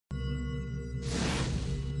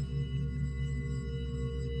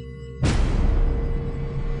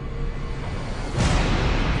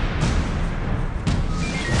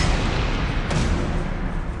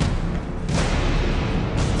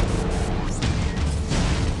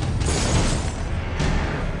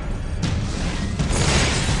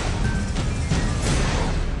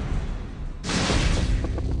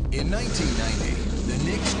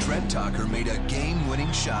Tucker made a game-winning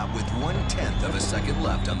shot with 1/10 of a second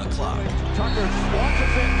left on the clock. Tucker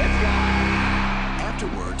launches it, it's gone.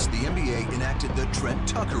 Afterwards, the NBA enacted the Trent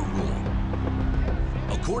Tucker rule.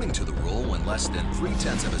 According to the rule, when less than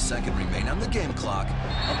 3/10 of a second remain on the game clock,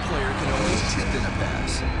 a player can always tip in a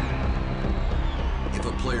pass. If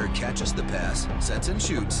a player catches the pass, sets and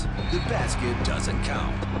shoots, the basket doesn't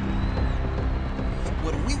count.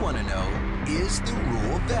 What we want to know, is the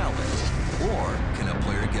rule valid? Or can a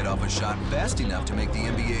player get off a shot fast enough to make the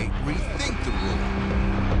NBA rethink the rule?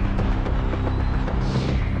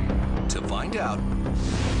 To find out,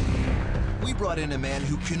 we brought in a man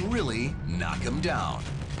who can really knock him down.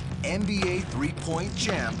 NBA three-point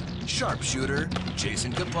champ, sharpshooter,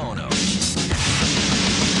 Jason Kapono.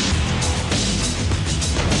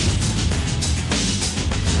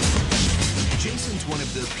 Jason's one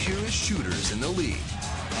of the purest shooters in the league.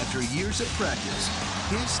 After years of practice,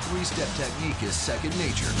 his three-step technique is second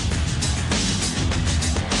nature.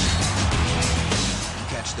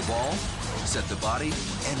 Catch the ball, set the body,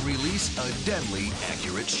 and release a deadly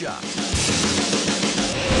accurate shot.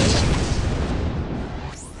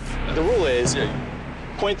 The rule is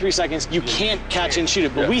 0.3 seconds, you can't catch and shoot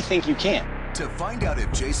it, but we think you can. To find out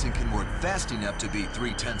if Jason can work fast enough to beat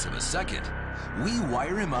 3/10 of a second, we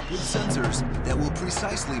wire him up with sensors that will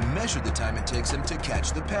precisely measure the time it takes him to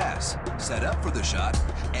catch the pass, set up for the shot,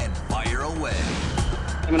 and fire away.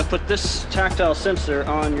 I'm going to put this tactile sensor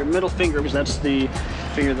on your middle finger, because that's the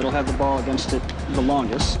finger that'll have the ball against it the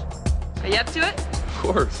longest. Are you up to it? Of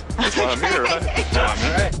course. That's why I'm here, right? That's why I'm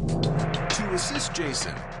here. To assist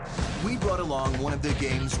Jason, we brought along one of the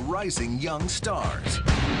game's rising young stars,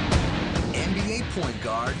 NBA point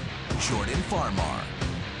guard Jordan Farmar.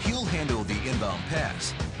 He'll handle the inbound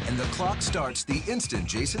pass, and the clock starts the instant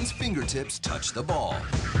Jason's fingertips touch the ball.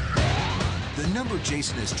 The number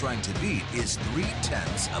Jason is trying to beat is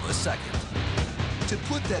 3/10 of a second. To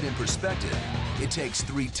put that in perspective, it takes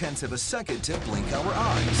 3/10 of a second to blink our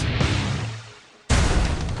eyes.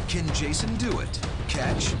 Can Jason do it?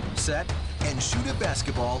 Catch, set, and shoot a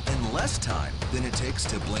basketball in less time than it takes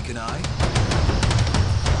to blink an eye?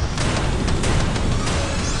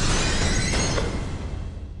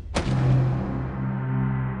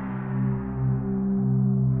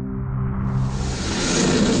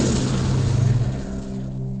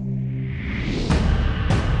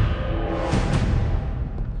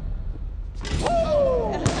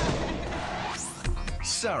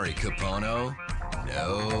 Sorry, Kapono.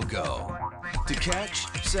 No go. To catch,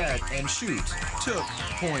 set, and shoot took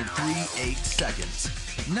 0.38 seconds.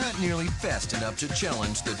 Not nearly fast enough to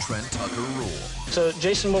challenge the Trent Tucker rule. So,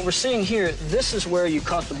 Jason, what we're seeing here, this is where you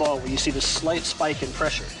caught the ball, where you see the slight spike in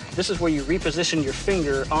pressure. This is where you reposition your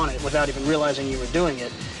finger on it without even realizing you were doing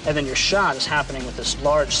it, and then your shot is happening with this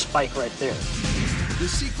large spike right there. The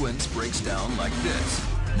sequence breaks down like this.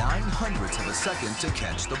 0.09 of a second to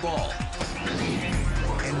catch the ball,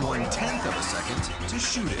 and 1/10 of a second to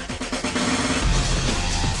shoot it.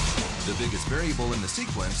 The biggest variable in the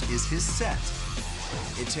sequence is his set.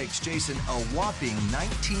 It takes Jason a whopping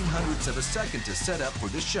 0.19 of a second to set up for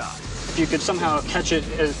the shot. If you could somehow catch it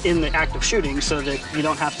in the act of shooting so that you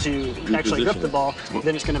don't have to actually grip the ball,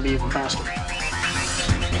 then it's going to be even faster.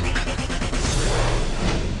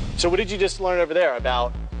 So what did you just learn over there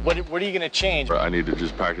about what are you going to change? I need to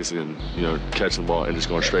just practice and, catching the ball and just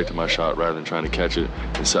going straight to my shot rather than trying to catch it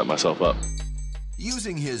and set myself up.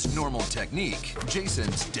 Using his normal technique,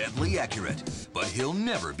 Jason's deadly accurate, but he'll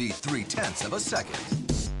never beat 3/10 of a second.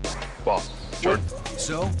 Ball. Jordan.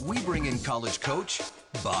 So we bring in college coach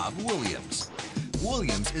Bob Williams.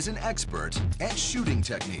 Williams is an expert at shooting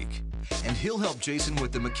technique, and he'll help Jason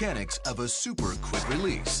with the mechanics of a super quick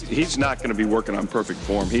release. He's not going to be working on perfect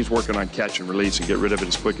form. He's working on catch and release and get rid of it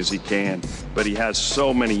as quick as he can. But he has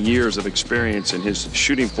so many years of experience, and his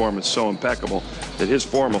shooting form is so impeccable that his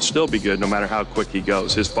form will still be good no matter how quick he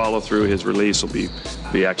goes. His follow-through, his release will be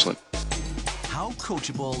excellent. How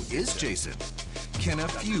coachable is Jason? Can a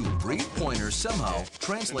few brief pointers somehow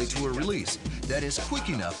translate to a release that is quick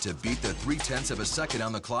enough to beat the 3/10 of a second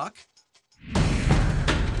on the clock?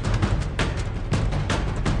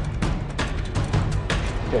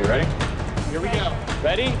 Okay, ready? Here we go.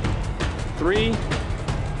 Ready? 3,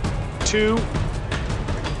 2,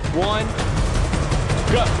 1,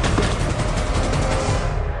 go.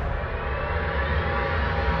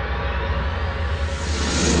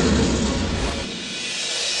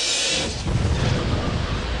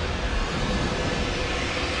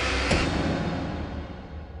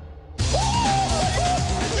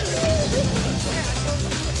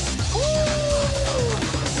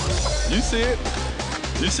 You see it?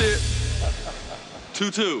 You see it?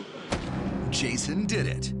 2-2. Jason did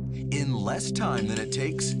it. in less time than it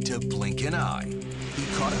takes to blink an eye. He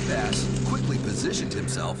caught a pass, quickly positioned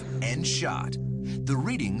himself, and shot. The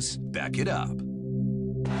readings back it up.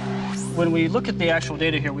 When we look at the actual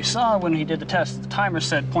data here, we saw when he did the test, the timer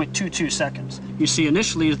said 0.22 seconds. You see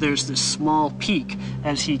initially there's this small peak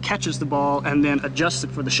as he catches the ball and then adjusts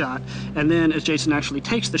it for the shot. And then as Jason actually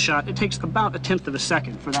takes the shot, it takes about 1/10 of a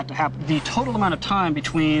second for that to happen. The total amount of time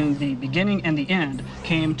between the beginning and the end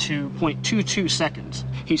came to 0.22 seconds.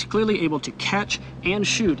 He's clearly able to catch and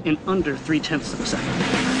shoot in under 3/10 of a second.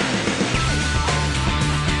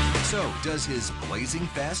 So, does his blazing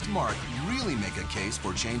fast mark really make a case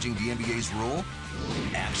for changing the NBA's rule?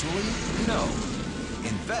 Actually, no.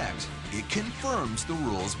 In fact, it confirms the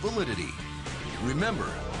rule's validity. Remember,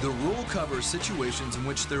 the rule covers situations in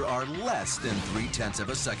which there are less than 3/10 of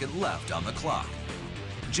a second left on the clock.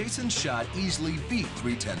 Jason's shot easily beat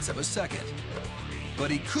 3/10 of a second, but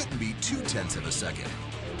he couldn't beat 2/10 of a second.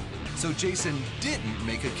 So Jason didn't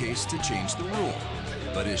make a case to change the rule.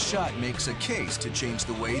 But his shot makes a case to change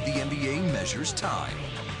the way the NBA measures time.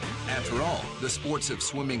 After all, the sports of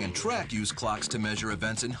swimming and track use clocks to measure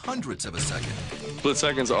events in hundredths of a second. Split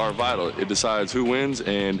seconds are vital. It decides who wins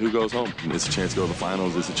and who goes home. It's a chance to go to the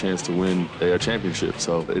finals. It's a chance to win a championship.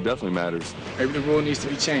 So it definitely matters. Maybe the rule needs to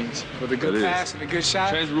be changed. With a good pass and a good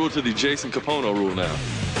shot. Change the rule to the Jason Kapono rule now.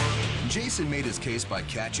 Jason made his case by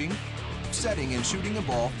catching, setting, and shooting a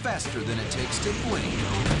ball faster than it takes to blink.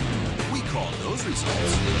 We call those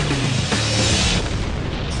results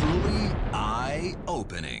truly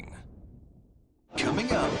eye-opening.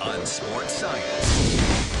 Coming up on Sports Science,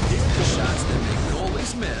 they're the shots that make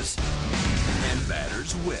goalies miss and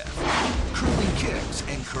batters whiff. Curling kicks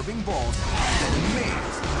and curving balls that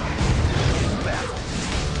amaze and baffle.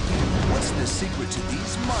 What's the secret to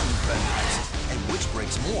these mind benders? And which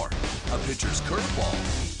breaks more, a pitcher's curveball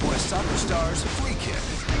or a soccer star's free kick?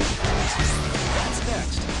 That's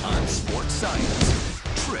next on Sports Science,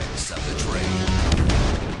 Tricks of the Trade.